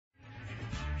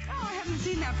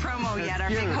seen that promo yet. Our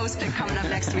big host pick coming up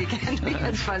next weekend. We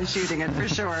had fun shooting it for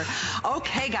sure.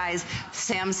 Okay, guys,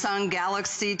 Samsung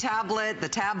Galaxy tablet, the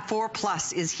Tab 4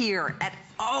 Plus is here at,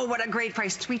 oh, what a great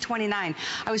price, $329.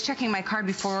 I was checking my card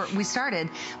before we started.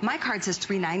 My card says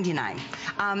 $399.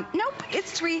 Nope,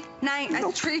 it's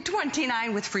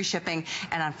 $329 with free shipping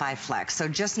and on 5 Flex. So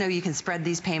just know you can spread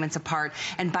these payments apart.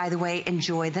 And by the way,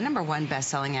 enjoy the #1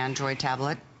 best-selling Android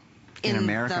tablet in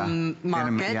America. The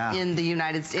market, in the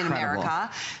United States, in America,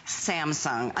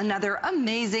 Samsung. Another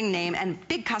amazing name and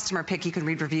big customer pick. You can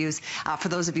read reviews for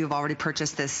those of you who've already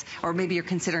purchased this, or maybe you're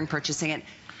considering purchasing it.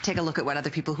 Take a look at what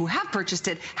other people who have purchased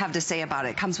it have to say about it.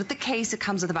 It comes with the case. It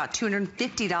comes with about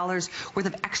 $250 worth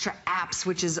of extra apps,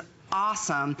 which is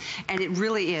awesome. And it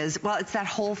really is, well, it's that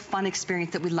whole fun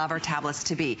experience that we love our tablets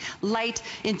to be. Light,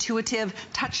 intuitive,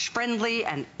 touch-friendly,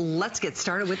 and let's get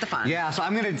started with the fun. Yeah, so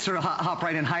I'm going to sort of hop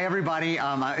right in. Hi, everybody.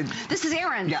 This is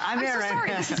Erin. Yeah, I'm Erin. So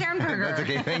sorry, this is Erin Berger. That's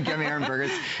okay. Thank you. I'm Erin Berger.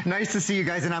 It's nice to see you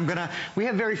guys, and we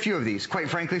have very few of these, quite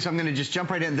frankly, so I'm going to just jump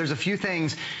right in. There's a few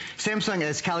things. Samsung,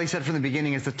 as Callie said from the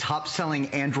beginning, is the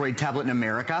top-selling Android tablet in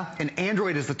America, and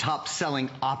Android is the top-selling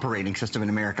operating system in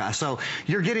America. So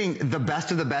you're getting the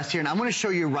best of the best here. And I'm going to show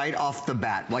you right off the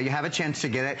bat, while you have a chance to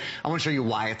get it, I want to show you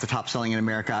why it's the top selling in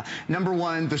America.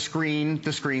 #1, the screen.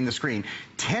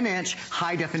 10-inch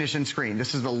high-definition screen.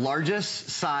 This is the largest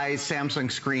size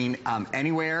Samsung screen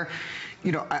anywhere.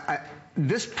 You know,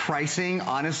 this pricing,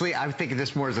 honestly, I would think of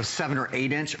this more as a 7 or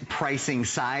 8-inch pricing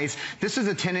size. This is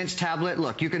a 10-inch tablet.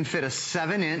 Look, you can fit a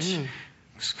 7-inch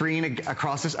screen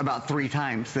across this about 3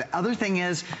 times. The other thing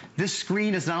is, this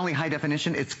screen is not only high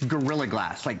definition, it's Gorilla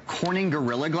Glass, like Corning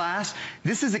Gorilla Glass.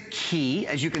 This is a key,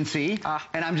 as you can see,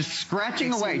 and I'm just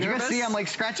scratching away. Do you guys see? I'm like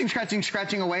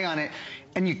scratching away on it,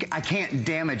 and I can't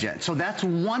damage it. So that's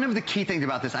one of the key things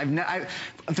about this.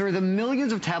 Through the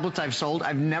millions of tablets I've sold,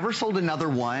 I've never sold another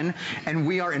one, and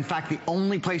we are, in fact, the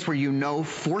only place where you know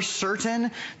for certain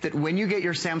that when you get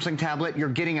your Samsung tablet, you're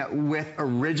getting it with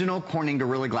original Corning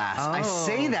Gorilla Glass. I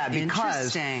say that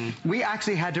because we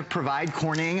actually had to provide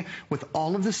Corning with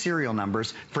all of the serial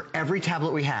numbers for every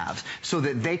tablet we have so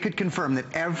that they could confirm that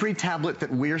every tablet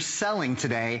that we're selling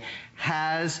today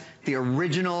has the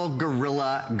original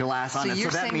Gorilla Glass on it. So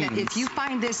that means that if you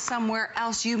find this somewhere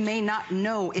else, you may not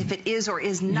know if it is or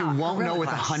is not. You won't know with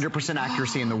 100%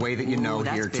 accuracy in the way that you know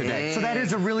here today. So that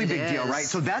is a really big deal, right?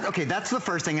 So that's the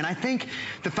first thing. And I think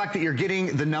the fact that you're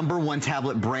getting the #1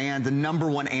 tablet brand, the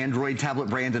 #1 Android tablet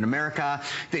brand in America,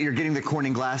 that you're getting the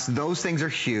Corning Glass, those things are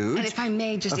huge. And if I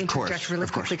may just interject really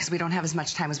quickly, because we don't have as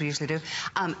much time as we usually do,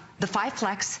 the 5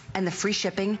 Flex and the free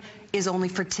shipping is only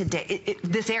for today.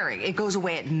 This airing, it goes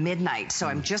away at midnight. So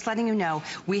I'm just letting you know,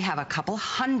 we have a couple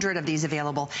hundred of these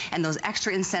available, and those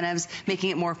extra incentives making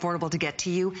it more affordable to get to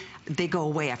you, they go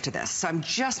away after this. So I'm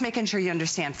just making sure you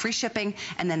understand free shipping,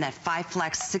 and then that 5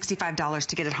 Flex, $65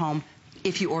 to get it home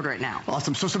if you order it now.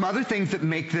 Awesome. So some other things that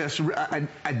make this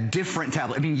a different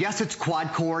tablet. I mean, yes, it's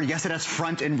quad-core. Yes, it has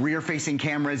front and rear-facing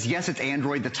cameras. Yes, it's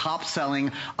Android, the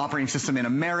top-selling operating system in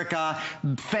America.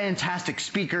 Fantastic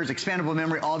speakers, expandable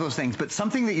memory, all those things. But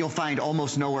something that you'll find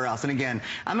almost nowhere else. And again,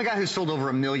 I'm a guy who's sold over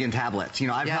 1 million tablets. You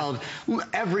know, I've held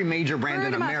every major brand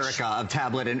in America of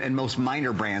tablet and most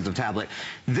minor brands of tablet.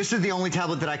 This is the only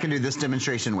tablet that I can do this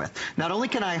demonstration with. Not only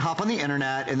can I hop on the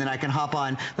internet, and then I can hop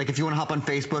on, like if you want to hop on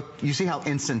Facebook, you see how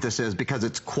instant this is because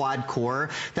it's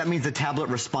quad-core. That means the tablet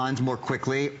responds more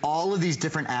quickly. All of these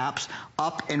different apps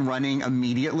up and running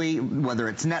immediately, whether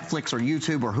it's Netflix or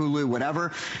YouTube or Hulu,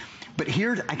 whatever. But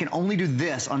here, I can only do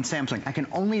this on Samsung. I can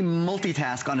only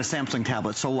multitask on a Samsung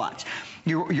tablet. So watch.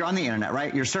 You're on the internet,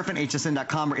 right? You're surfing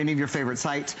hsn.com or any of your favorite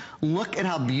sites. Look at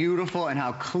how beautiful and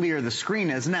how clear the screen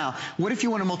is. Now, what if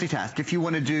you want to multitask? If you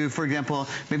want to do, for example,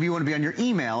 maybe you want to be on your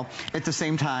email at the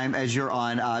same time as you're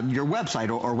on your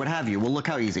website or what have you. Well, look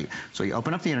how easy. So you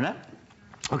open up the internet.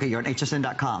 Okay, you're on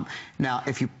hsn.com. Now,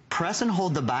 if you press and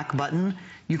hold the back button,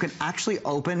 you can actually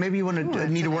open, maybe you want to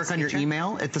need to work on your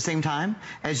email at the same time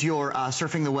as you're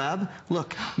surfing the web.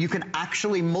 Look, you can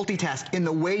actually multitask in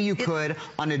the way you could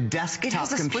on a desktop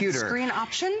computer. It has a split screen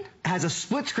option? Has a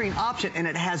split screen option, and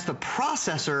it has the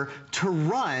processor to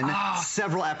run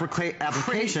several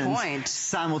applications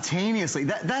simultaneously.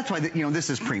 That's why this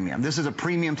is premium. This is a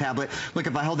premium tablet. Look,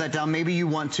 if I hold that down, maybe you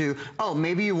want to,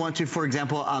 for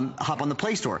example, hop on the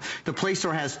Play Store. The Play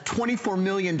Store has 24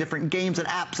 million different games and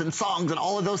apps and songs and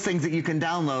all of those things that you can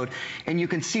download, and you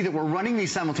can see that we're running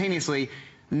these simultaneously.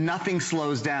 Nothing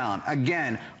slows down.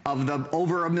 Again, of the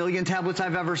over 1 million tablets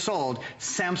I've ever sold,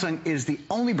 Samsung is the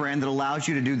only brand that allows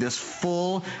you to do this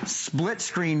full split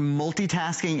screen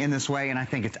multitasking in this way, and I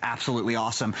think it's absolutely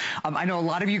awesome. I know a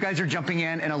lot of you guys are jumping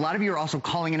in, and a lot of you are also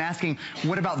calling and asking,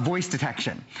 what about voice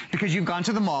detection? Because you've gone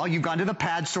to the mall, you've gone to the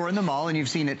pad store in the mall, and you've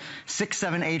seen it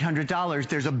 $600, $700, $800.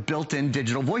 There's a built-in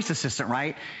digital voice assistant,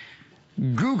 right?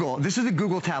 Google, this is a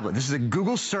Google tablet. This is a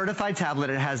Google certified tablet.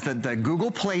 It has the Google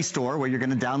Play Store where you're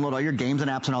going to download all your games and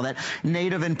apps and all that,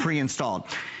 native and pre-installed.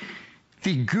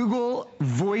 The Google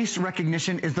voice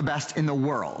recognition is the best in the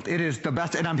world. It is the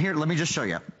best, and I'm here, let me just show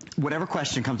you. Whatever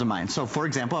question comes to mind. So, for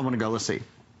example, I want to go, let's see.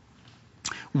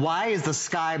 Why is the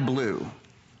sky blue?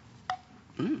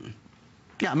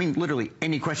 Yeah, I mean, literally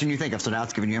any question you think of. So now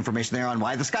it's giving you information there on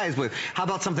why the sky is blue. How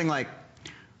about something like,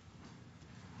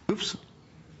 oops.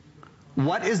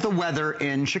 What is the weather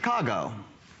in Chicago?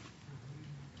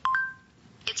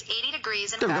 It's 80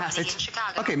 degrees and cloudy in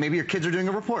Chicago. Okay, maybe your kids are doing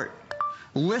a report.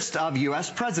 List of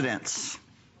U.S. presidents.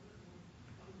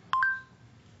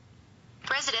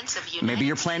 Presidents of United Maybe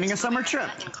you're planning a summer trip.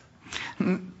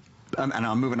 And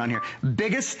I'm moving on here.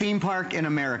 Biggest theme park in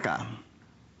America.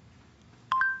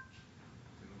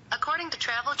 According to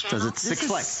Travel Channel, Says it's Six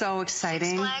Flags. So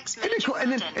exciting. Six Flags Isn't it cool?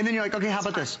 And then you're like, okay, how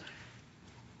about this?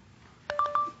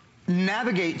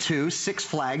 Navigate to Six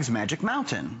Flags Magic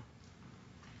Mountain.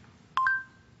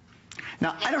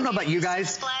 Now, I don't know about you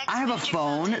guys. I have a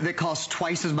phone that costs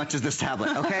twice as much as this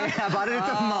tablet, okay? I bought it at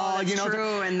the mall, you know.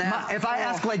 True, and if I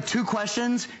ask like 2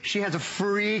 questions, she has a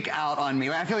freak out on me.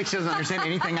 I feel like she doesn't understand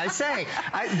anything I say.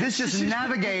 This just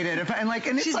navigated, and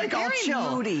it's She's like all very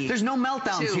chill. moody, There's no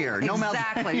meltdowns here. No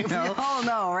exactly. You know? Oh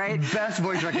no, right? Best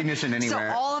voice recognition anywhere.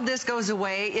 So all of this goes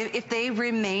away if they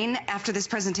remain after this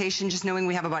presentation. Just knowing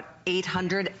we have about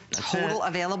 800 total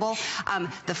available.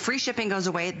 The free shipping goes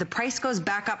away. The price goes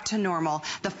back up to normal.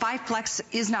 The 5 Flex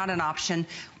is not an option.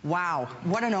 Wow,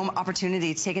 what an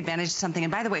opportunity to take advantage of something.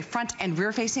 And by the way, front and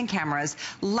rear facing cameras,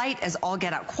 light as all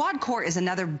get out. QuadCore is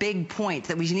another big point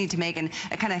that we need to make and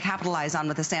kind of capitalize on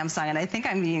with the Samsung. And I think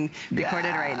I'm being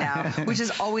recorded right now, which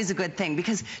is always a good thing,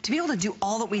 because to be able to do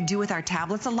all that we do with our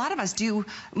tablets, a lot of us do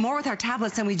more with our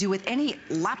tablets than we do with any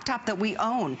laptop that we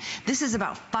own. This is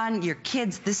about fun, your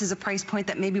kids. This is a price point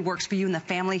that maybe works for you and the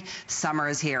family. Summer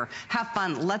is here. Have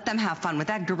fun. Let them have fun. With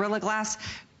that Gorilla Glass,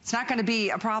 it's not going to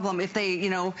be a problem if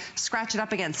they, scratch it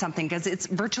up against something, because it's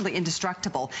virtually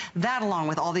indestructible. That, along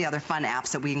with all the other fun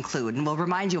apps that we include. And we'll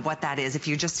remind you of what that is. If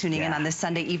you're just tuning in on this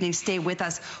Sunday evening, stay with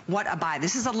us. What a buy.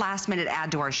 This is a last-minute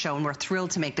add to our show, and we're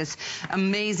thrilled to make this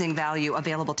amazing value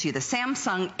available to you. The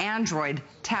Samsung Android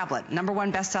tablet,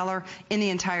 #1 bestseller in the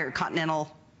entire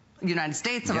continental United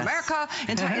States of America,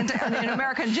 in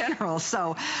America in general.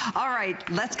 So, all right,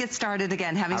 let's get started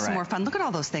again, having some more fun. Look at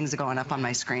all those things going up on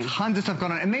my screen. Tons of stuff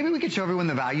going on. And maybe we could show everyone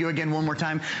the value again one more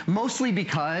time, mostly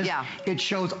because it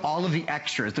shows all of the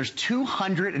extras. There's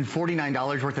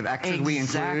 $249 worth of extras we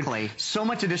include. So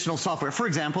much additional software. For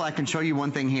example, I can show you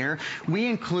one thing here. We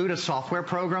include a software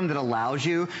program that allows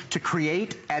you to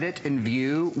create, edit, and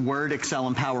view Word, Excel,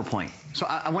 and PowerPoint. So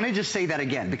I want to just say that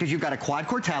again, because you've got a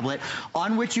QuadCore tablet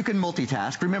on which you can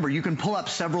multitask. Remember, you can pull up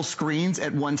several screens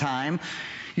at one time.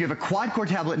 You have a QuadCore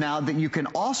tablet now that you can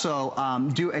also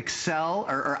do Excel,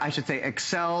 or I should say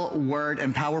Excel, Word,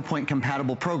 and PowerPoint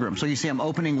compatible programs. So you see I'm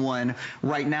opening one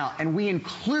right now, and we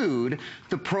include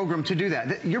the program to do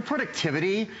that. Your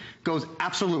productivity goes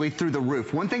absolutely through the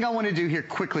roof. One thing I want to do here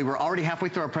quickly, we're already halfway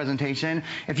through our presentation.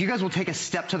 If you guys will take a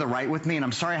step to the right with me, and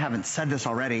I'm sorry I haven't said this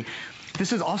already,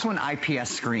 this is also an IPS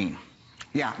screen.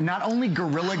 Yeah, not only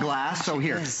Gorilla Glass, so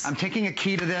here, I'm taking a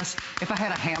key to this. If I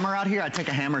had a hammer out here, I'd take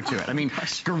a hammer to it. I mean,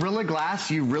 Gorilla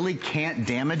Glass, you really can't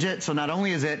damage it. So not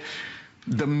only is it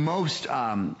the most,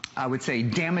 I would say,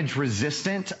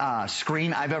 damage-resistant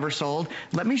screen I've ever sold,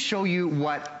 let me show you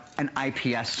what an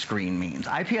IPS screen means.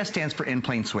 IPS stands for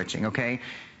in-plane switching, okay?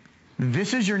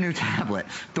 This is your new tablet,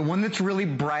 the one that's really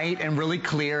bright and really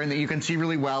clear and that you can see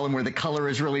really well and where the color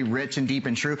is really rich and deep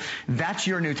and true. That's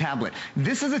your new tablet.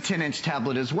 This is a 10-inch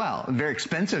tablet as well, a very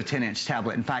expensive 10-inch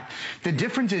tablet. In fact, the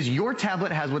difference is your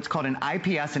tablet has what's called an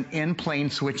IPS, an in-plane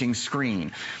switching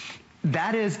screen.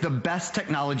 That is the best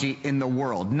technology in the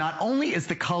world. Not only is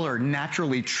the color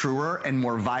naturally truer and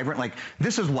more vibrant, like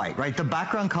this is white, right? The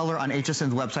background color on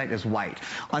HSN's website is white.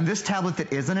 On this tablet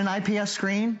that isn't an IPS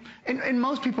screen, and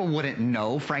most people wouldn't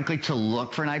know, frankly, to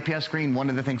look for an IPS screen. One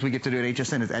of the things we get to do at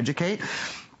HSN is educate.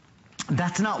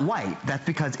 That's not white. That's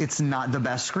because it's not the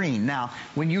best screen. Now,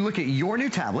 when you look at your new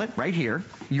tablet right here,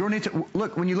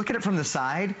 look, when you look at it from the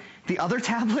side, the other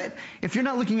tablet, if you're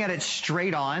not looking at it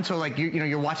straight on, so like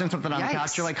you're watching something on the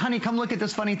couch, you're like, honey, come look at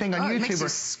this funny thing on YouTube. It makes you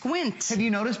squint. Have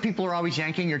you noticed people are always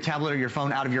yanking your tablet or your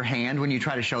phone out of your hand when you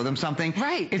try to show them something?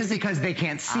 Right. It's because they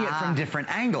can't see it from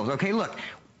different angles. Okay, look.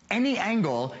 Any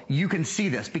angle, you can see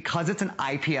this because it's an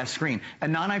IPS screen. A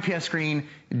non-IPS screen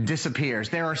disappears.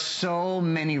 There are so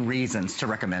many reasons to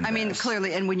recommend this. I mean,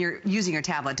 clearly, and when you're using your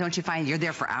tablet, don't you find you're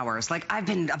there for hours? Like, I've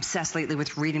been obsessed lately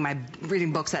with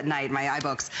reading books at night, my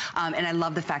iBooks, and I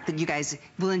love the fact that you guys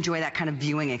will enjoy that kind of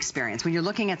viewing experience. When you're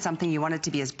looking at something, you want it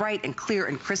to be as bright and clear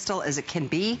and crystal as it can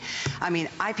be. I mean,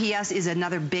 IPS is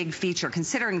another big feature,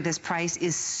 considering this price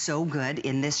is so good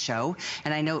in this show,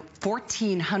 and I know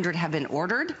 1,400 have been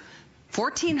ordered.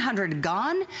 1,400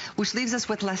 gone, which leaves us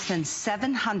with less than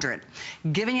 700.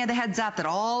 Giving you the heads up that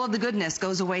all of the goodness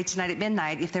goes away tonight at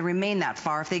midnight if they remain that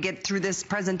far, if they get through this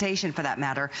presentation for that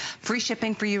matter. Free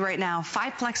shipping for you right now,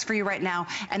 5 Flex for you right now,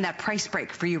 and that price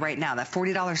break for you right now, that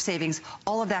 $40 savings,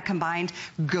 all of that combined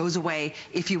goes away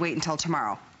if you wait until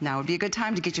tomorrow. Now would be a good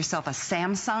time to get yourself a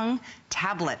Samsung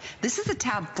tablet. This is the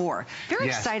Tab 4. Very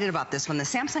excited about this one, the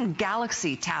Samsung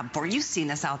Galaxy Tab 4. You've seen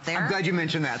this out there. I'm glad you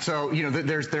mentioned that. So, you know,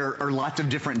 there are lots of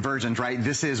different versions, right?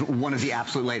 This is one of the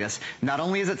absolute latest. Not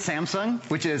only is it Samsung,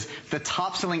 which is the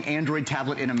top-selling Android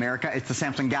tablet in America, it's the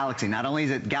Samsung Galaxy. Not only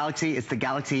is it Galaxy, it's the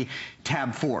Galaxy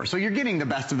Tab 4. So you're getting the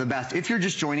best of the best. If you're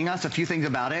just joining us, a few things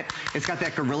about it. It's got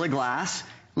that Gorilla Glass.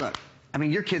 Look. I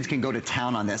mean, your kids can go to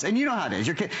town on this. And you know how it is.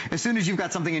 Your kid, as soon as you've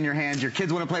got something in your hands, your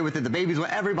kids want to play with it, the babies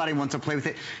want, everybody wants to play with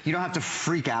it. You don't have to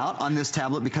freak out on this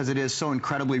tablet because it is so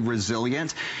incredibly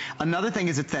resilient. Another thing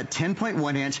is it's that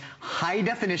 10.1-inch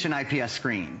high-definition IPS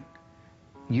screen.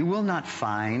 You will not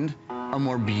find a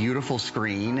more beautiful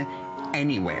screen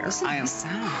anywhere. Listen to the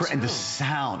sound. And the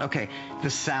sound. Okay, the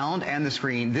sound and the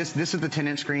screen. This is the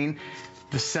 10-inch screen.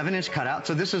 The 7-inch cutout.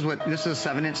 So this is a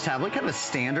 7-inch tablet, kind of a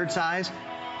standard size.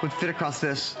 Would fit across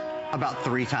this about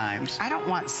 3 times. I don't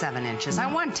want 7 inches.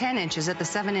 I want 10 inches at the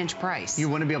 7-inch price. You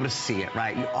want to be able to see it,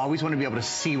 right? You always want to be able to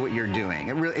see what you're doing.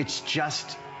 It's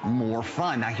just more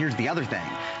fun. Now, here's the other thing.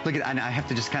 Look at, I have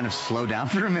to just kind of slow down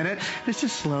for a minute. This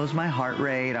just slows my heart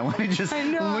rate. I want to just look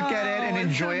at it and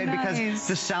enjoy it because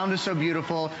the sound is so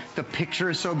beautiful. The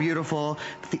picture is so beautiful.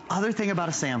 But the other thing about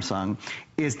a Samsung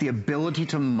is the ability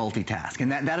to multitask.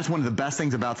 And that is one of the best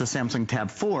things about the Samsung Tab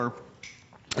 4.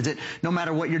 Is it no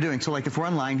matter what you're doing? So like if we're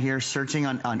online here searching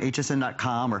on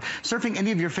hsn.com or surfing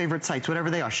any of your favorite sites, whatever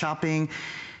they are, shopping,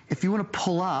 if you want to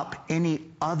pull up any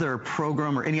other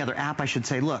program or any other app, I should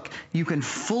say, look, you can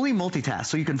fully multitask.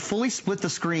 So you can fully split the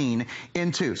screen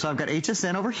in 2. So I've got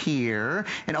HSN over here,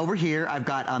 and over here I've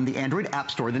got the Android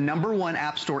App Store, the #1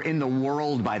 app store in the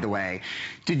world, by the way.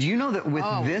 Did you know that with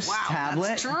this tablet,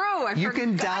 that's true. you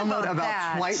can download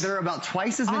about twice, there are about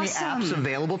twice as many apps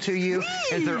available to you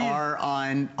as there are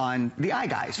on the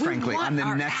iGuys, frankly. On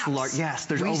the next large, yes,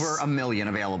 there's over 1 million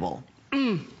available.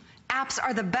 Apps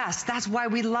are the best. That's why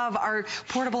we love our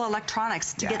portable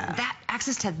electronics to get that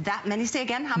access to that many. Say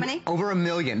again, how many? Over 1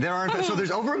 million. So there's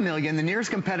over 1 million. The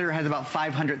nearest competitor has about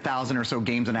 500,000 or so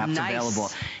games and apps available.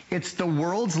 It's the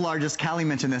world's largest. Callie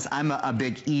mentioned this. I'm a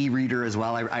big e-reader as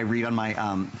well. I read on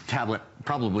my tablet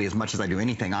probably as much as I do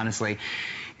anything, honestly.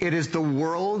 It is the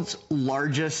world's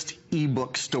largest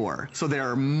ebook store. So there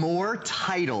are more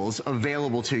titles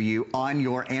available to you on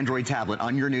your Android tablet,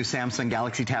 on your new Samsung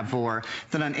Galaxy Tab 4,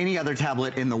 than on any other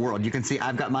tablet in the world. You can see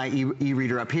I've got my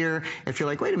e-reader up here. If you're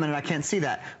like, wait a minute, I can't see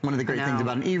that. One of the great things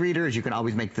about an e-reader is you can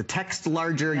always make the text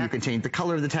larger. You can change the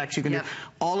color of the text. You can do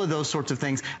all of those sorts of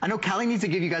things. I know Callie needs to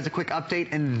give you guys a quick update,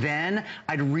 and then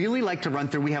I'd really like to run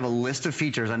through. We have a list of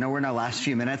features. I know we're in our last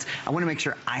few minutes. I want to make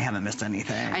sure I haven't missed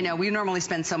anything. I know. We normally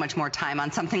spend so much more time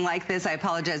on something like this. I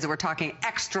apologize that we're talking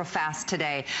extra fast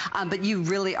today, but you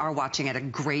really are watching at a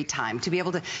great time to be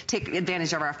able to take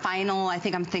advantage of our final. I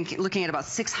think I'm looking at about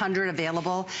 600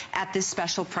 available at this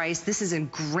special price. This is a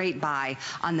great buy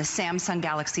on the Samsung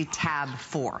Galaxy Tab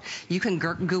 4. You can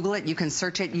Google it, you can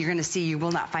search it, you're going to see you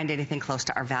will not find anything close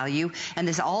to our value.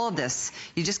 And all of this,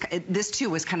 this too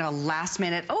was kind of a last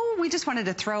minute, we just wanted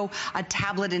to throw a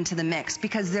tablet into the mix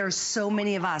because there's so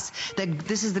many of us that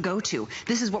this is the go-to.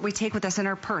 This is what we take with us in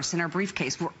our purse, in our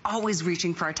briefcase. We're always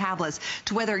reaching for our tablets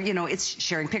to whether, it's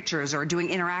sharing pictures or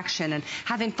doing interaction and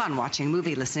having fun watching a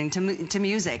movie, listening to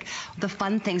music. The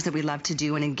fun things that we love to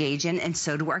do and engage in, and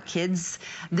so do our kids.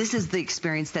 This is the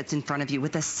experience that's in front of you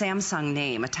with a Samsung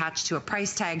name attached to a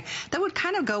price tag that would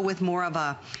kind of go with more of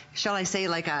a, shall I say,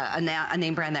 like a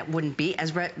name brand that wouldn't be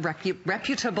as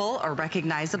reputable or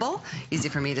recognizable. Easy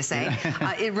for me to say.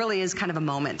 It really is kind of a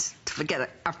moment get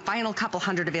a final couple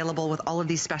hundred available with all of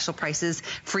these special prices,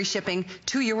 free shipping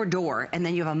to your door, and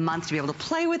then you have a month to be able to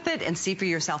play with it and see for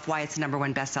yourself why it's the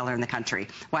 #1 bestseller in the country,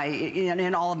 why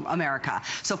in all of America.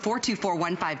 So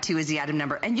 424152 is the item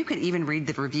number, and you can even read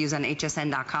the reviews on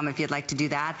hsn.com if you'd like to do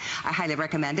that. I highly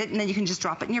recommend it, and then you can just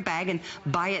drop it in your bag and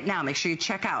buy it now. Make sure you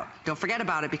check out. Don't forget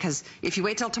about it, because if you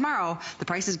wait till tomorrow, the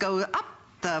prices go up.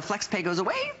 The flex pay goes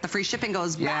away, the free shipping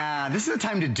goes back. Yeah, this is the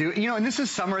time to do it. You know, and this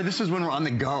is summer. This is when we're on the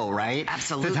go, right?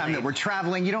 Absolutely. The time that we're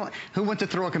traveling. Who wants to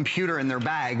throw a computer in their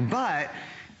bag? But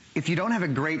if you don't have a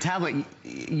great tablet,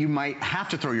 you might have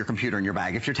to throw your computer in your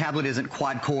bag. If your tablet isn't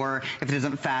quad-core, if it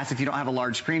isn't fast, if you don't have a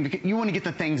large screen, you want to get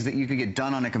the things that you could get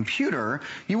done on a computer.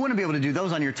 You want to be able to do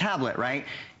those on your tablet, right?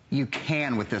 You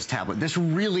can with this tablet. This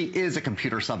really is a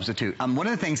computer substitute. One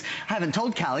of the things, I haven't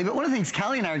told Callie, but one of the things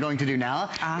Callie and I are going to do now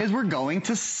is we're going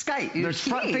to Skype. There's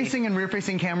front-facing and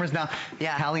rear-facing cameras now.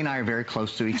 Yeah. Callie and I are very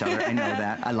close to each other. I know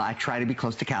that. I try to be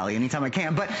close to Callie anytime I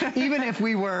can. But even if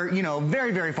we were, you know,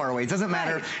 very, very far away, it doesn't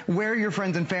matter where your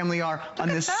friends and family are on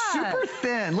this super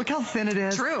thin. Look how thin it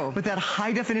is. True. With that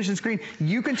high-definition screen,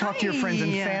 you can talk to your friends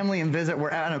and family and visit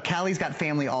where, I don't know, Callie's got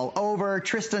family all over.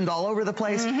 Tristan's all over the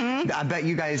place. I bet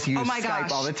you guys use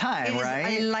Skype all the time,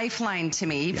 right? It is a lifeline to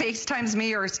me. He FaceTimes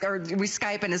me or we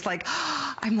Skype, and it's like,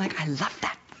 I'm like, I love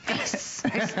that face.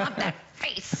 I love that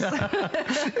face.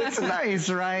 It's nice,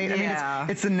 right? Yeah. I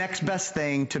mean, it's the next best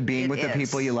thing to being with the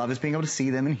people you love, is being able to see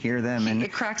them and hear them. And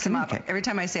it cracks him up. Every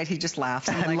time I say it, he just laughs.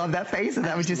 I love that face. Is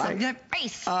that what you say? I love that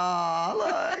face. Oh,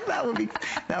 look,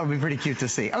 that would be pretty cute to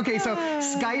see. Okay, so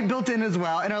Skype built in as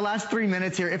well. In our last 3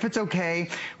 minutes here, if it's okay,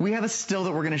 we have a still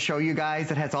that we're going to show you guys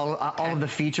that has all of the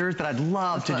features that I'd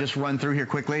love to just run through here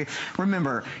quickly.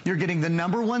 Remember, you're getting the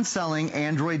 #1 selling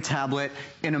Android tablet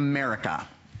in America.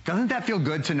 Doesn't that feel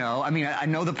good to know? I mean, I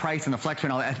know the price and the flex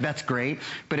and all that, that's great,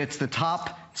 but it's the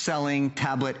top selling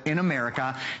tablet in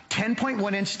America.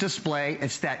 10.1-inch display.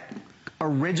 It's that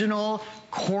original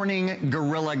Corning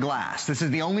Gorilla Glass. This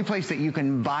is the only place that you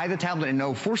can buy the tablet and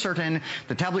know for certain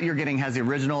the tablet you're getting has the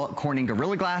original Corning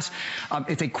Gorilla Glass.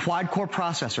 It's a quad-core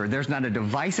processor. There's not a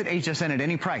device at HSN at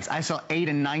any price. I sell $800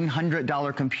 and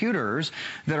 $900 computers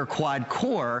that are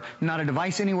quad-core, not a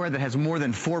device anywhere that has more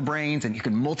than 4 brains, and you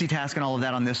can multitask and all of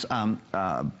that on this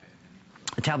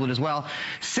tablet as well.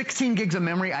 16 gigs of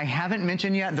memory. I haven't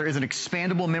mentioned yet, there is an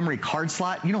expandable memory card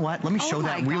slot. You know what? Let me show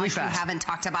that really fast. We haven't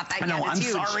talked about that yet. I know, I'm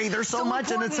sorry. There's so much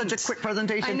important. And it's such a quick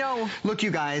presentation. I know. Look,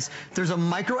 you guys, there's a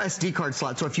micro SD card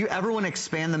slot. So if you ever want to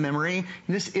expand the memory,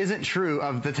 this isn't true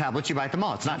of the tablets you buy at the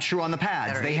mall. It's not true on the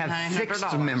pads. They have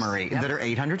fixed memory that are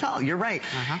 $800. You're right.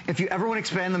 If you ever want to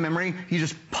expand the memory, you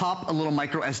just pop a little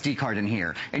micro SD card in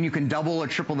here, and you can double or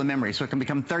triple the memory. So it can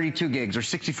become 32 gigs or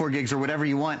 64 gigs or whatever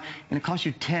you want, and it costs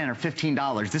you $10 or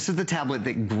 $15. This is the tablet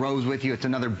that grows with you. It's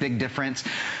another big difference.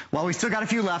 While we still got a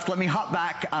few left, let me hop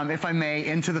back, if I may,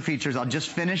 into the features. I'll just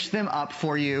finish them up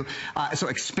for you. So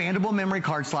expandable memory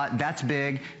card slot, that's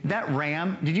big. That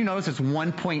RAM, did you notice it's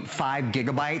 1.5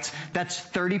 gigabytes? That's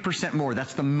 30% more.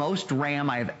 That's the most RAM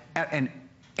I have, and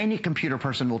any computer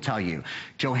person will tell you.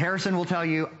 Joe Harrison will tell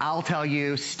you, I'll tell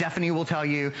you, Stephanie will tell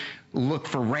you. Look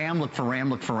for RAM, look for RAM,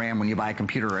 look for RAM when you buy a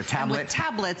computer or a tablet. And with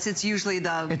tablets, it's usually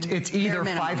it's either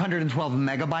 512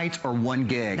 megabytes or 1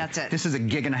 gig. That's it. This is 1.5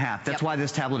 gigs. That's why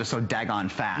this tablet is so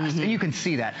daggone fast. And you can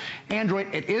see that.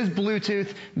 Android, it is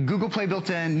Bluetooth, Google Play built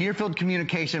in, near-field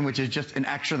communication, which is just an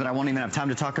extra that I won't even have time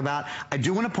to talk about. I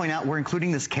do want to point out we're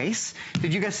including this case.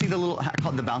 Did you guys see the little, I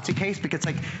call it the bouncy case? Because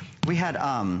like we had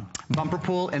bumper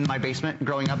pool in my basement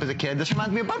growing up as a kid. This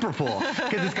reminds me of bumper pool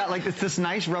because it's got like this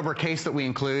nice rubber case that we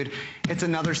include. It's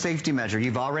another safety measure.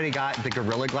 You've already got the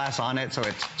Gorilla Glass on it, so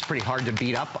it's pretty hard to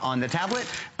beat up on the tablet,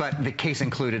 but the case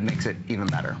included makes it even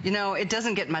better. You know, it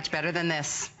doesn't get much better than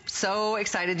this. So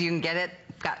excited you can get it.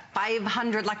 Got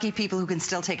 500 lucky people who can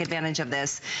still take advantage of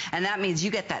this. And that means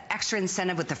you get that extra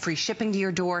incentive with the free shipping to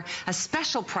your door, a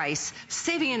special price,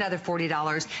 saving you another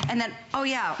 $40. And then, oh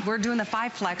yeah, we're doing the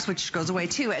 5 Flex, which goes away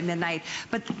too at midnight.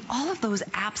 But all of those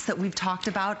apps that we've talked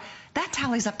about, that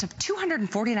tallies up to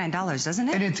 $249, doesn't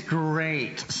it? And it's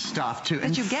great stuff too.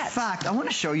 That you get. In fact, I want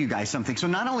to show you guys something. So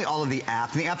not only all of the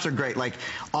apps, and the apps are great, like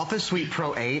Office Suite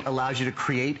Pro 8 allows you to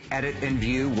create, edit, and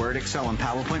view Word, Excel, and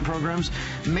PowerPoint programs.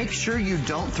 Make sure you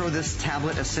don't throw this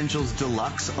Tablet Essentials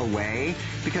Deluxe away,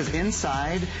 because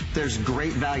inside there's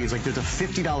great values. Like there's a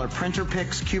 $50 Printer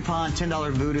Picks coupon,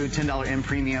 $10 Voodoo, $10 M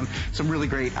Premium, some really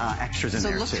great extras in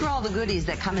there too. So look through all the goodies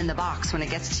that come in the box when it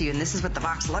gets to you, and this is what the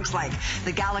box looks like.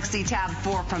 The Galaxy Tab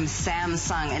 4 from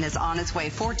Samsung, and it's on its way.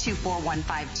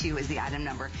 424152 is the item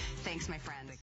number. Thanks, my friend.